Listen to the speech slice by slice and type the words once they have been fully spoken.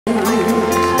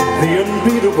the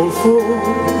unbeatable foe,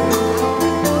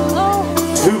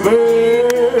 to bear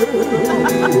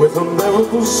with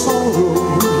unbearable sorrow,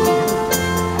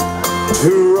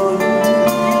 to run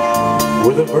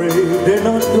with a brave dare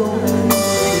not go,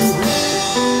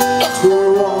 to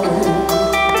right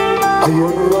the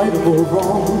unrightable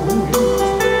wrong,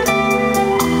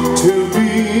 to be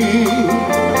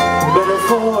better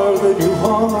far than you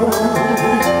are,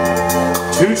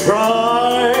 to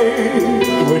try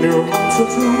when your hearts are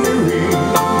too weary,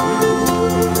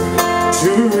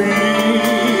 to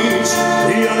reach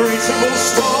the unreachable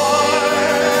star.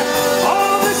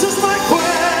 Oh, this is my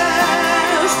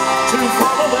quest, to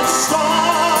follow that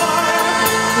star,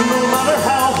 no matter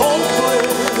how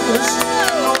hopeless,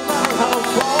 no matter how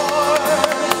far,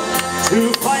 to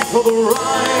fight for the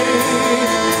right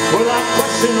without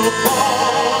question or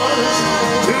pause,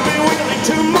 to be willing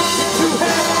to march to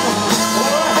hell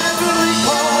for a heavenly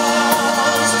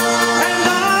cause. And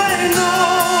I know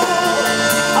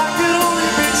I can only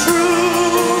be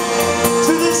true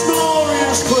to this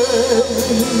glorious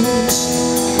quest,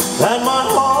 that my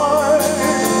heart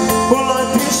will lie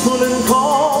peaceful and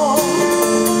calm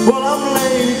while I'm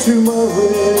laid to my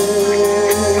rest.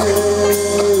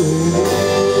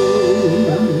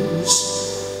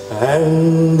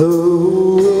 And the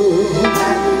world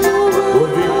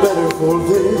would be better for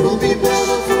this,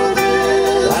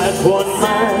 that one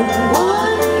man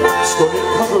scorned and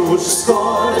covered with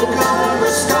scars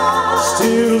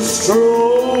still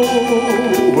strove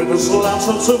with a slight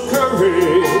sense of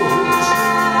courage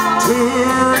to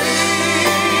reach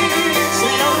the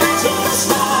unreachable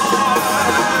star.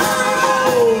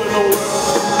 Oh, and the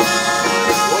world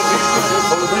would be better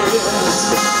for this,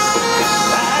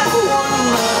 that one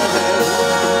man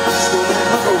scorned and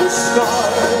covered with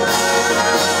scars,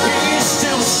 he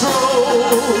still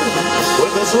strove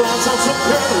with his last ounce of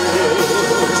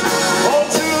courage, oh,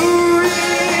 to reach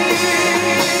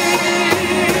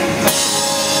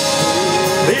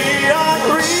the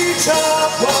unreachable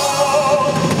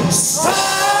star.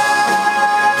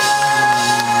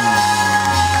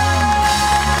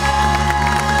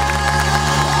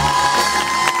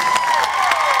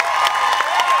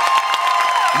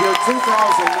 Your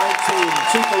 2019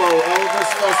 Tupelo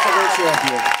Elvis Festival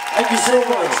champion. Thank you so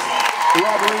much,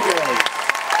 Rodriguez.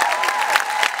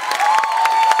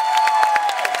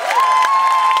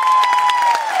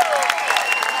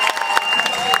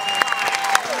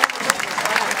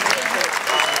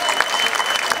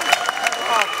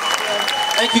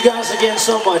 Thank you guys again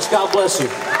so much. God bless you.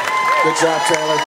 Good job, Taylor.